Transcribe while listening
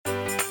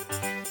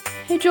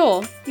Hey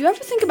Joel, you ever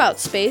think about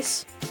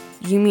space?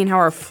 You mean how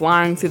we're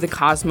flying through the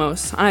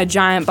cosmos on a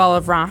giant ball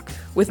of rock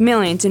with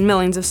millions and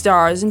millions of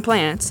stars and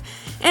planets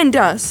and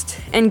dust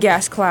and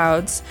gas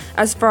clouds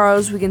as far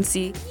as we can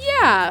see?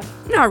 Yeah.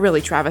 Not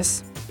really,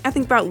 Travis. I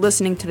think about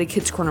listening to the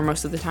Kids Corner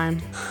most of the time.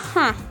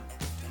 Huh.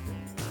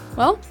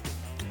 Well,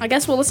 I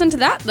guess we'll listen to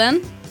that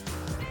then.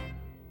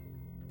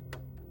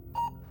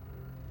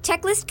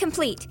 Checklist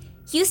complete.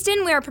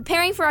 Houston, we are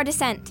preparing for our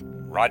descent.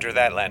 Roger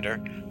that,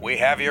 Lander. We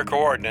have your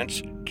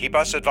coordinates. Keep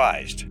us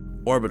advised.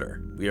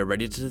 Orbiter, we are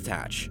ready to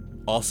detach.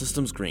 All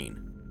systems green.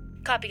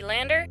 Copy,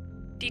 Lander.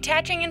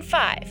 Detaching in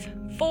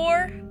 5,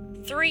 4,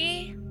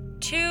 3,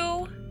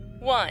 2,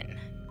 1.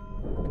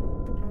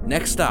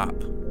 Next stop,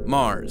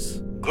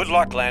 Mars. Good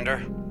luck,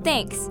 Lander.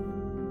 Thanks.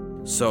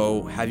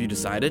 So, have you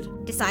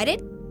decided?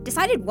 Decided?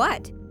 Decided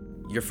what?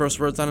 Your first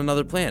words on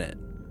another planet.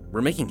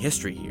 We're making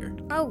history here.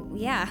 Oh,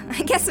 yeah.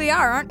 I guess we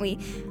are, aren't we?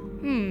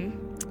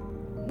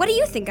 What do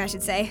you think I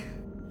should say?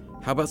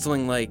 How about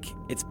something like,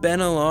 it's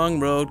been a long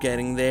road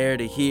getting there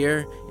to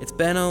here. It's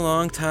been a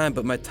long time,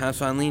 but my time's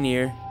finally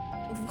near.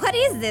 What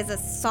is this, a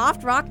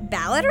soft rock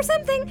ballad or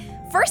something?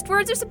 First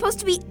words are supposed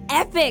to be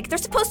epic. They're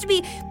supposed to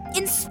be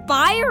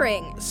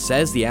inspiring.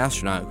 Says the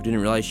astronaut who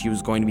didn't realize she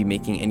was going to be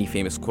making any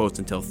famous quotes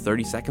until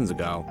 30 seconds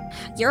ago.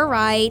 You're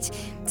right.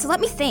 So let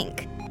me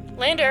think.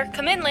 Lander,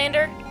 come in,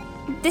 Lander.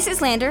 This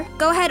is Lander.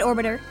 Go ahead,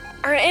 Orbiter.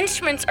 Our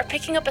instruments are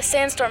picking up a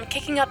sandstorm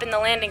kicking up in the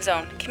landing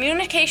zone.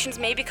 Communications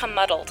may become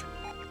muddled.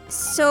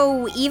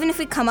 So even if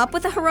we come up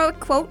with a heroic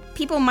quote,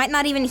 people might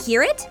not even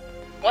hear it?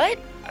 What?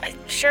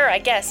 Sure, I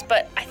guess,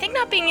 but I think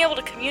not being able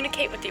to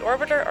communicate with the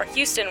orbiter or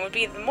Houston would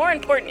be the more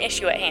important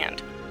issue at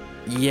hand.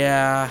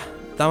 Yeah,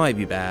 that might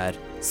be bad.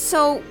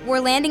 So we're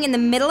landing in the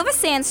middle of a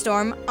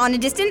sandstorm on a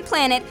distant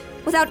planet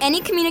without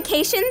any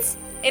communications?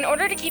 In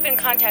order to keep in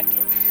contact,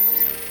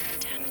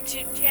 down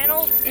to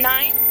channel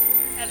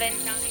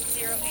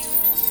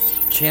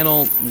 97908.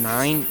 Channel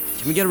 9?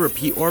 Can we get a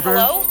repeat, Orbiter?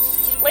 Hello?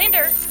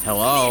 Lander?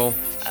 Hello?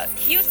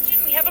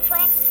 Houston, we have a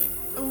problem.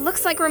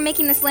 Looks like we're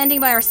making this landing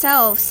by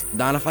ourselves.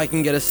 Not if I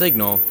can get a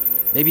signal.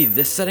 Maybe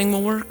this setting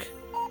will work?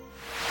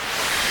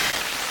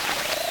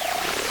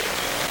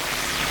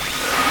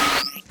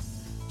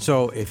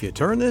 So if you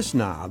turn this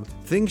knob,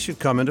 things should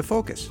come into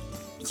focus.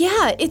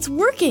 Yeah, it's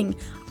working.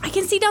 I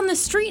can see down the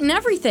street and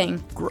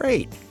everything.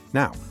 Great.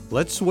 Now,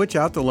 let's switch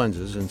out the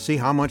lenses and see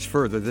how much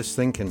further this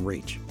thing can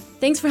reach.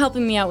 Thanks for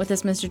helping me out with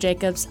this, Mr.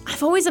 Jacobs.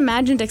 I've always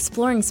imagined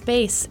exploring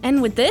space,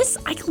 and with this,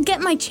 I can get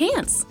my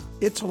chance.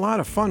 It's a lot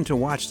of fun to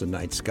watch the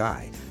night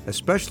sky,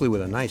 especially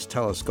with a nice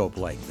telescope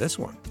like this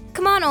one.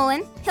 Come on,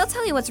 Olin. He'll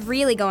tell you what's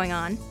really going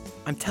on.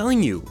 I'm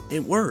telling you,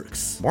 it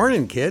works.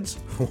 Morning, kids.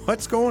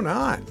 What's going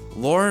on?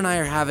 Laura and I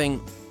are having...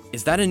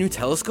 Is that a new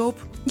telescope?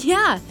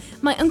 Yeah,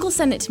 my uncle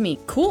sent it to me.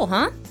 Cool,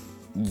 huh?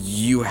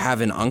 You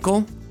have an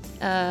uncle?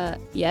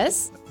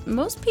 Yes.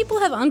 Most people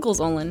have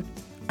uncles, Olin.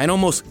 I know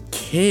most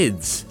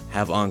kids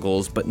have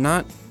uncles, but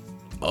not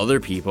other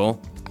people.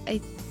 I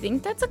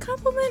think that's a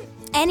compliment.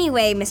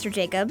 Anyway, Mr.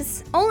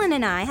 Jacobs, Olin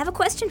and I have a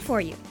question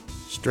for you.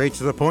 Straight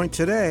to the point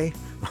today.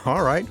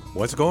 All right,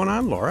 what's going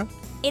on, Laura?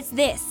 It's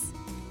this.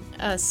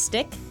 A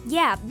stick?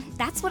 Yeah,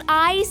 that's what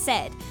I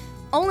said.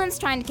 Olin's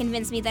trying to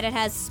convince me that it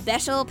has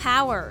special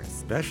powers.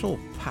 Special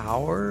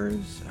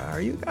powers?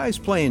 Are you guys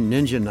playing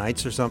Ninja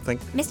Knights or something?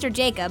 Mr.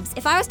 Jacobs,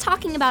 if I was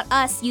talking about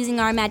us using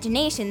our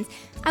imaginations,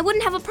 I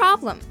wouldn't have a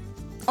problem.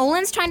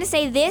 Olin's trying to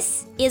say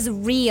this is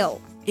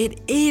real.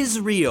 It is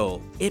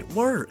real. It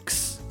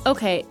works.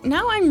 Okay,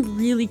 now I'm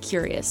really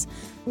curious.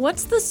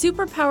 What's the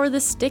superpower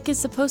this stick is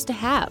supposed to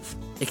have?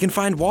 It can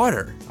find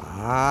water.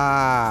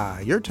 Ah,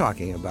 you're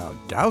talking about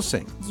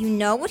dowsing. You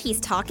know what he's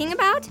talking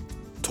about?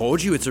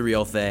 Told you it's a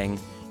real thing.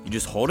 You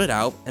just hold it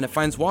out and it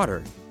finds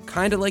water.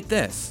 Kinda like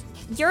this.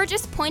 You're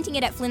just pointing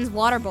it at Flynn's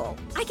water bowl.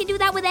 I can do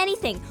that with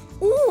anything.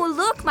 Ooh,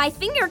 look, my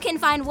finger can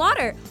find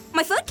water.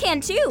 My foot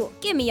can too.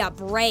 Give me a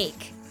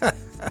break.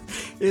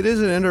 It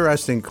is an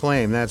interesting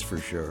claim, that's for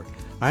sure.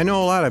 I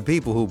know a lot of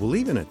people who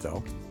believe in it,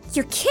 though.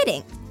 You're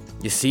kidding.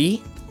 You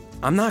see?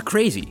 I'm not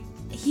crazy.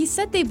 He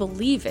said they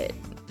believe it.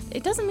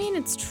 It doesn't mean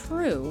it's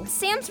true.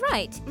 Sam's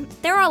right.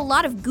 There are a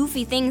lot of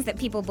goofy things that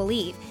people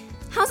believe.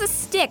 How's a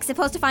stick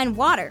supposed to find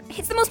water?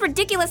 It's the most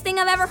ridiculous thing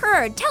I've ever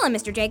heard. Tell him,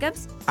 Mr.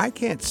 Jacobs. I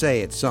can't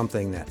say it's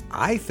something that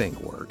I think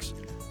works,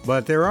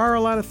 but there are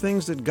a lot of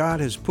things that God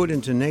has put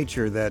into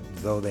nature that,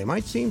 though they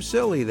might seem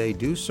silly, they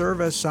do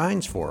serve as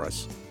signs for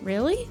us.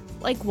 Really?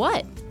 Like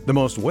what? The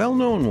most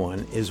well-known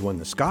one is when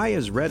the sky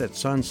is red at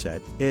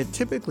sunset, it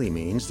typically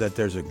means that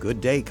there's a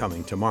good day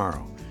coming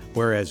tomorrow,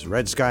 whereas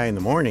red sky in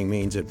the morning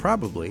means it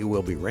probably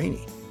will be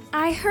rainy.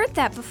 I heard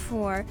that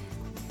before,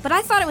 but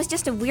I thought it was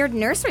just a weird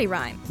nursery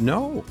rhyme.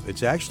 No,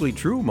 it's actually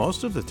true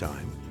most of the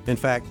time. In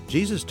fact,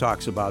 Jesus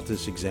talks about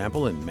this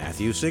example in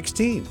Matthew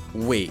 16.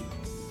 Wait,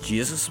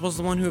 Jesus was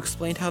the one who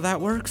explained how that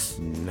works?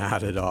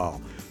 Not at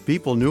all.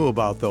 People knew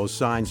about those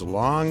signs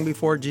long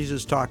before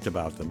Jesus talked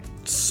about them.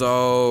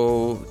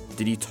 So,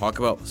 did he talk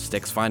about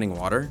sticks finding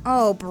water?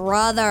 Oh,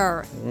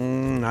 brother.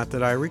 Not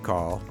that I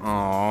recall.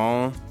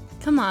 Aww.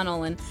 Come on,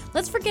 Olin.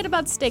 Let's forget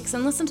about sticks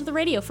and listen to the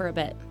radio for a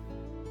bit.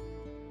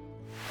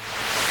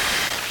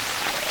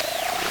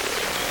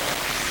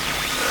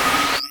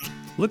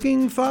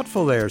 Looking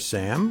thoughtful there,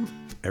 Sam.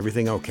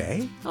 Everything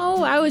okay?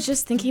 Oh, I was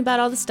just thinking about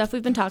all the stuff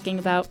we've been talking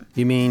about.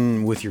 You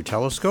mean with your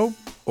telescope?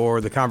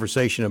 Or the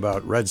conversation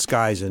about red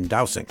skies and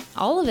dowsing?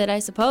 All of it, I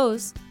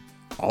suppose.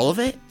 All of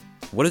it?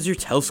 What does your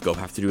telescope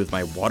have to do with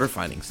my water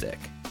finding stick?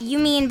 You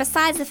mean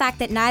besides the fact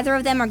that neither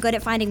of them are good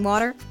at finding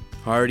water?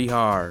 Hardy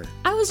har.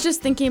 I was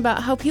just thinking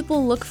about how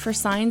people look for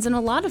signs in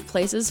a lot of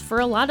places for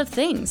a lot of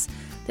things.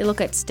 They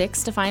look at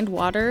sticks to find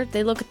water,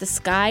 they look at the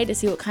sky to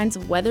see what kinds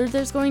of weather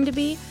there's going to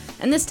be,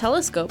 and this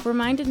telescope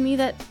reminded me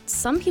that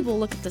some people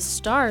look at the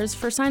stars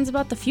for signs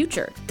about the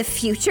future. The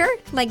future?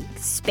 Like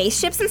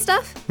spaceships and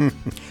stuff?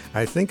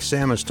 I think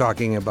Sam is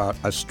talking about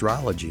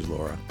astrology,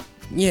 Laura.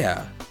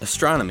 Yeah,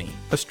 astronomy.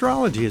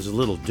 Astrology is a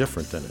little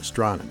different than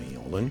astronomy,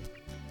 Olin.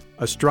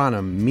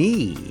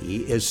 Astronomy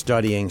is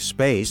studying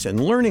space and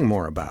learning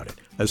more about it.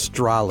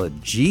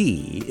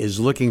 Astrology is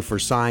looking for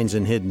signs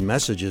and hidden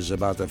messages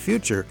about the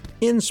future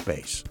in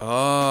space.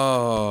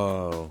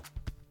 Oh,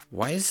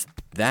 why is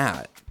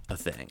that a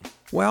thing?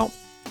 Well,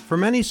 for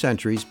many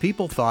centuries,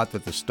 people thought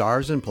that the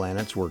stars and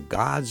planets were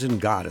gods and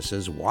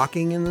goddesses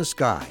walking in the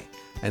sky,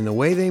 and the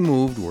way they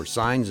moved were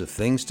signs of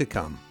things to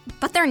come.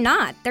 But they're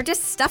not. They're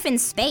just stuff in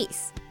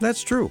space.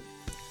 That's true,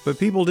 but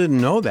people didn't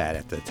know that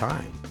at the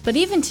time. But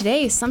even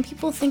today, some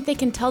people think they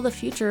can tell the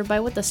future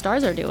by what the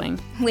stars are doing.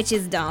 Which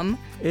is dumb.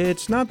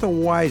 It's not the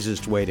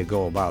wisest way to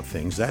go about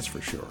things, that's for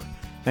sure.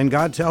 And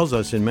God tells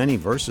us in many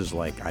verses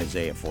like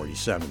Isaiah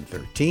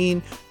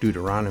 47:13,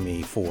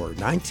 Deuteronomy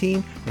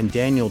 4:19, and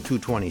Daniel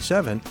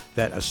 2:27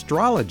 that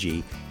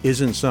astrology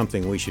isn't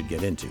something we should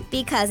get into.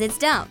 Because it's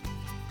dumb.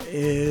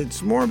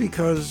 It's more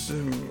because,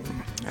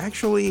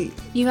 actually,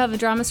 You have a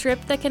drama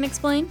script that can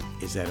explain?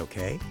 is that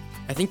okay?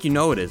 I think you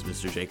know it is,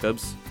 Mr.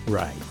 Jacobs.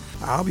 Right.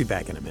 I'll be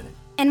back in a minute.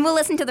 And we'll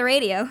listen to the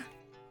radio.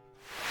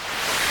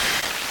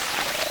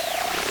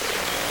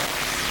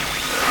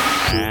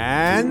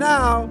 And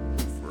now,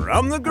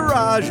 from the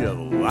garage of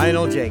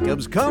Lionel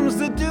Jacobs comes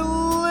the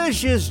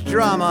delicious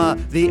drama,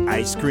 The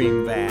Ice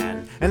Cream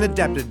Van, an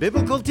adapted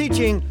biblical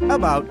teaching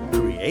about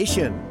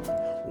creation.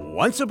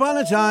 Once upon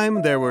a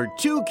time, there were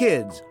two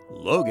kids,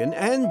 Logan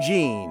and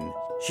Jean.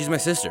 She's my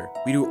sister.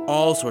 We do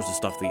all sorts of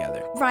stuff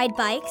together. Ride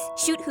bikes,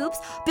 shoot hoops,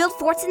 build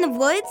forts in the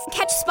woods,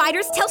 catch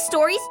spiders, tell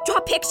stories, draw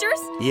pictures.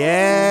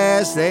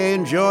 Yes, they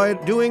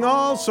enjoyed doing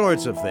all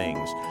sorts of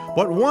things.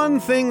 But one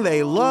thing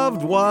they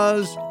loved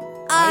was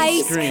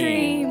Ice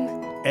cream.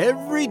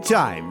 every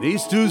time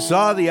these two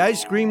saw the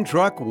ice cream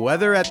truck,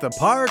 whether at the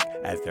park,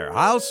 at their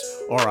house,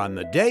 or on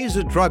the days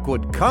the truck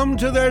would come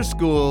to their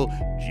school,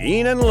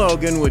 Jean and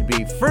Logan would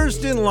be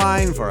first in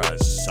line for a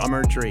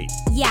summer treat.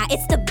 Yeah,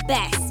 it's the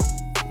best.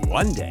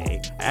 One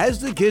day, as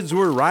the kids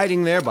were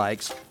riding their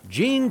bikes,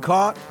 Jean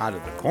caught, out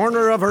of the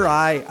corner of her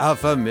eye, a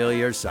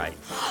familiar sight.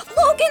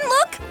 Logan,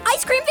 look!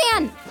 Ice cream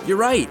van! You're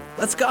right.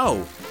 Let's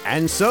go.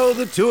 And so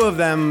the two of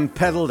them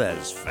pedaled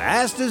as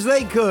fast as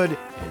they could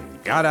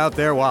and got out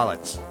their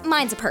wallets.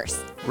 Mine's a purse.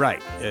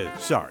 Right,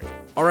 sorry.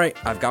 All right,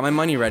 I've got my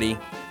money ready.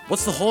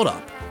 What's the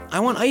holdup?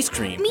 I want ice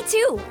cream. Me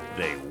too.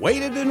 They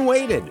waited and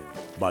waited,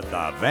 but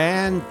the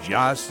van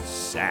just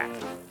sat.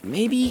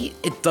 Maybe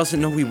it doesn't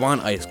know we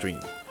want ice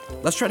cream.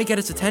 Let's try to get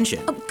its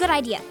attention. Oh, good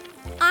idea.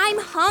 I'm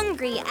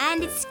hungry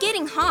and it's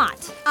getting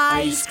hot.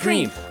 Ice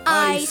cream,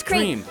 ice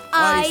cream,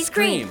 ice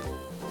cream.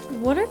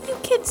 What are you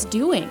kids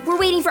doing? We're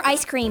waiting for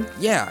ice cream.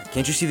 Yeah,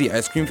 can't you see the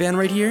ice cream van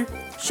right here?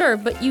 Sure,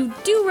 but you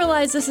do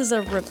realize this is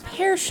a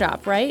repair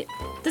shop, right?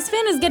 This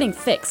van is getting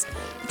fixed.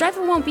 The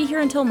driver won't be here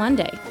until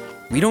Monday.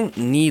 We don't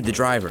need the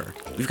driver.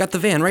 We've got the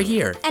van right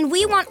here. And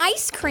we want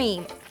ice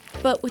cream.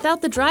 But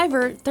without the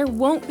driver, there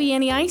won't be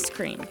any ice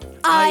cream.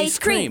 Ice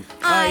cream,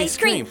 ice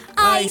cream,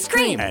 ice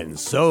cream. And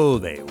so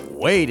they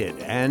waited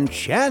and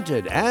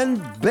chanted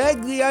and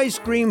begged the ice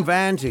cream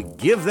van to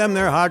give them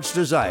their heart's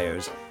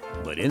desires.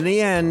 But in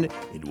the end,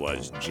 it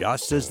was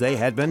just as they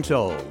had been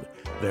told.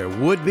 There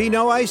would be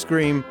no ice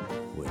cream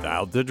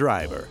without the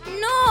driver.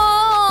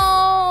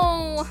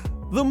 No!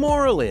 The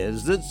moral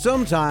is that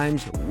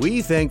sometimes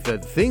we think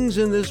that things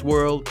in this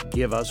world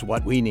give us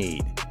what we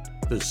need.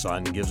 The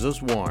sun gives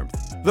us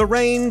warmth, the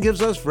rain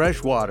gives us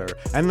fresh water,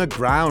 and the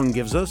ground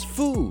gives us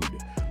food.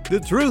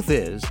 The truth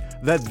is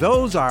that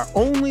those are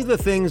only the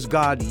things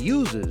God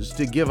uses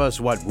to give us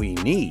what we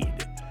need.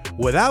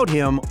 Without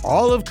Him,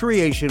 all of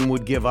creation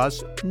would give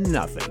us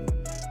nothing.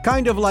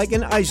 Kind of like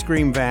an ice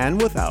cream van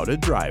without a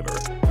driver.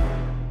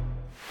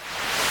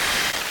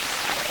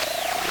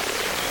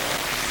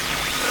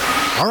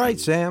 All right,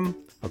 Sam.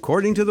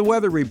 According to the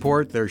weather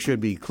report, there should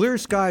be clear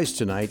skies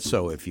tonight,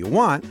 so if you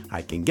want,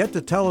 I can get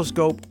the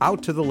telescope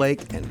out to the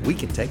lake and we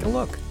can take a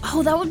look.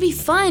 Oh, that would be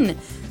fun.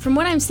 From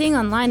what I'm seeing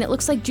online, it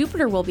looks like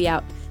Jupiter will be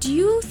out. Do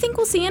you think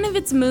we'll see any of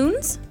its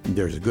moons?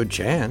 There's a good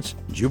chance.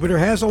 Jupiter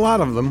has a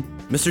lot of them.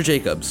 Mr.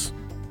 Jacobs,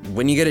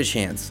 when you get a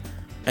chance,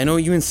 I know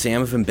you and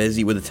Sam have been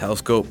busy with the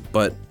telescope,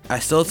 but I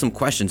still have some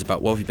questions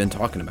about what we've been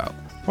talking about.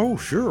 Oh,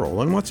 sure,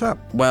 Olin, what's up?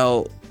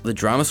 Well, the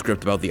drama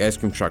script about the ice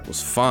cream truck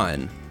was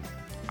fun,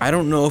 I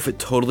don't know if it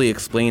totally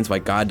explains why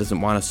God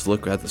doesn't want us to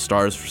look at the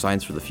stars for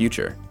signs for the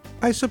future.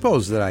 I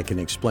suppose that I can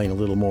explain a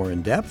little more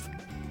in depth.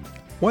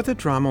 What the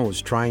drama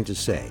was trying to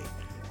say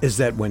is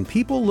that when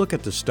people look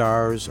at the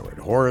stars or at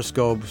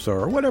horoscopes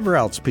or whatever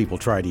else people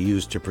try to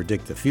use to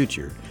predict the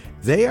future,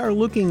 they are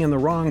looking in the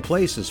wrong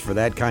places for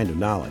that kind of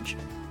knowledge.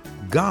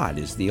 God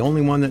is the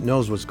only one that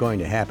knows what's going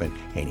to happen,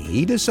 and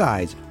He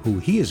decides who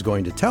He is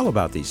going to tell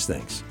about these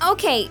things.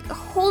 Okay,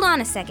 hold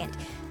on a second.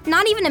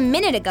 Not even a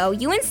minute ago,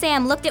 you and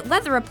Sam looked at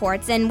weather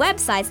reports and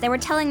websites that were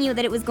telling you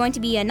that it was going to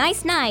be a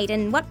nice night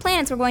and what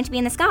planets were going to be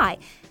in the sky.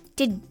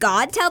 Did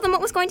God tell them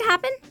what was going to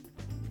happen?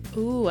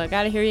 Ooh, I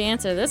gotta hear you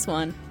answer this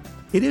one.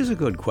 It is a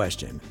good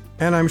question,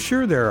 and I'm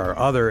sure there are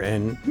other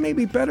and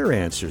maybe better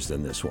answers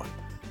than this one.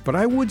 But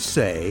I would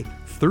say,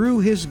 through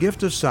His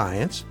gift of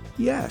science,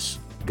 yes,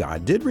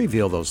 God did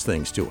reveal those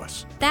things to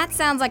us. That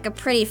sounds like a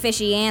pretty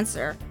fishy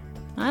answer.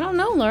 I don't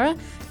know, Laura.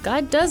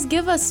 God does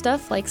give us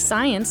stuff like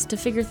science to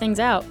figure things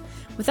out.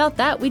 Without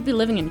that, we'd be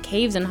living in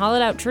caves and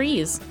hollowed out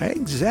trees.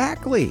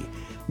 Exactly.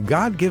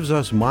 God gives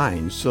us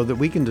minds so that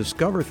we can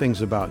discover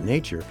things about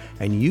nature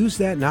and use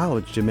that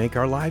knowledge to make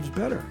our lives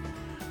better.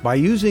 By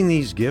using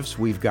these gifts,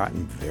 we've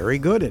gotten very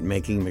good at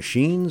making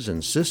machines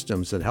and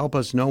systems that help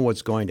us know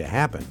what's going to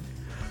happen.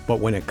 But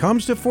when it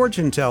comes to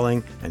fortune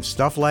telling and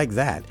stuff like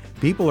that,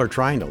 people are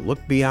trying to look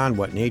beyond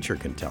what nature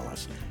can tell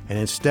us, and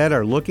instead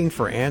are looking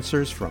for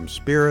answers from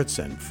spirits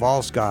and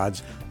false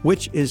gods,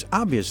 which is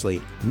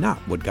obviously not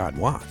what God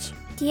wants.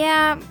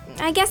 Yeah,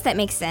 I guess that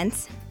makes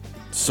sense.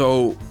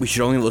 So we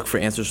should only look for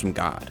answers from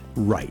God.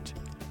 Right.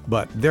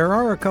 But there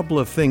are a couple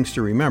of things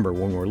to remember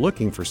when we're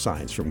looking for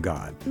signs from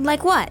God.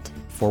 Like what?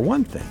 For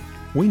one thing,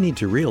 we need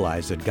to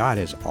realize that God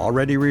has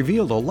already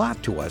revealed a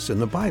lot to us in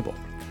the Bible.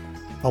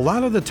 A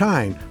lot of the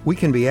time, we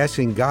can be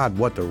asking God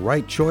what the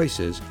right choice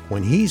is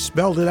when He's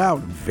spelled it out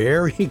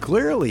very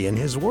clearly in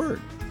His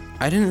Word.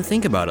 I didn't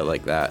think about it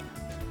like that.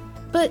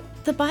 But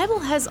the Bible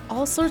has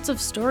all sorts of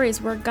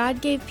stories where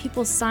God gave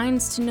people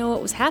signs to know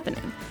what was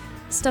happening.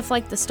 Stuff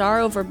like the star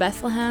over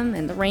Bethlehem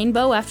and the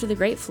rainbow after the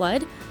Great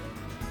Flood.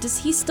 Does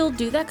He still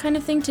do that kind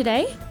of thing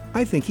today?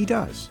 I think He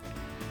does.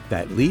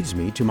 That leads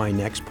me to my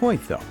next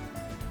point, though.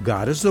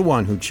 God is the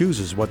one who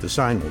chooses what the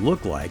sign will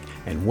look like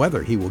and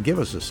whether He will give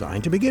us a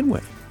sign to begin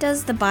with.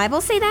 Does the Bible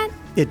say that?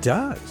 It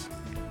does.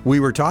 We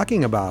were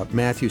talking about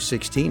Matthew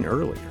 16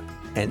 earlier,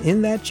 and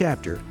in that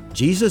chapter,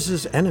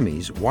 Jesus'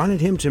 enemies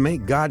wanted Him to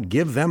make God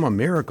give them a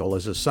miracle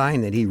as a sign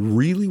that He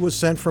really was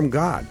sent from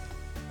God.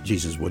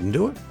 Jesus wouldn't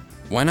do it.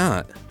 Why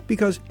not?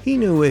 Because He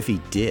knew if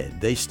He did,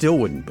 they still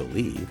wouldn't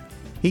believe.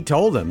 He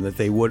told them that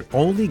they would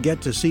only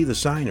get to see the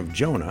sign of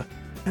Jonah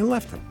and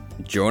left them.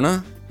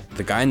 Jonah?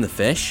 The guy in the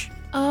fish?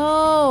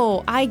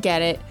 Oh, I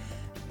get it.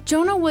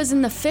 Jonah was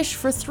in the fish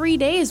for 3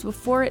 days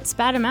before it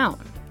spat him out.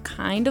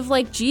 Kind of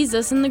like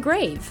Jesus in the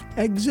grave.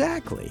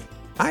 Exactly.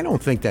 I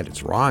don't think that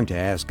it's wrong to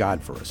ask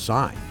God for a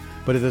sign.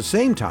 But at the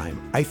same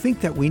time, I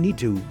think that we need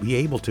to be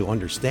able to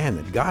understand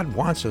that God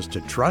wants us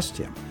to trust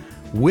Him,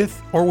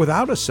 with or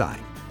without a sign.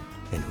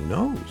 And who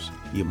knows?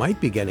 You might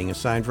be getting a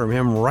sign from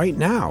Him right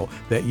now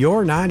that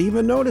you're not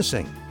even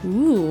noticing.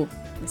 Ooh,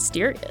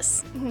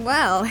 mysterious.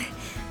 Well,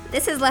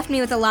 this has left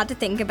me with a lot to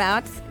think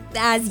about,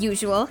 as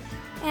usual.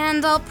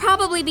 And I'll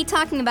probably be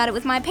talking about it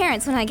with my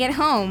parents when I get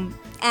home,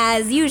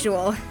 as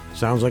usual.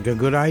 Sounds like a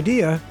good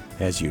idea,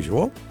 as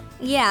usual.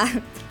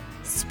 Yeah.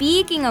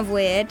 Speaking of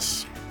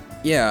which...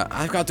 Yeah,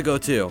 I've got to go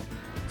too.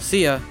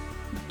 See ya.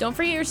 Don't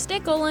forget your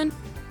stick, Olin.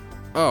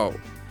 Oh,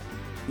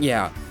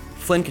 yeah,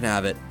 Flynn can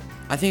have it.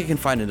 I think I can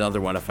find another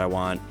one if I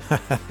want.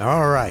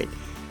 All right.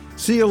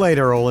 See you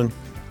later, Olin.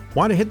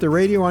 Want to hit the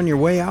radio on your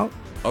way out?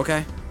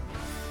 Okay.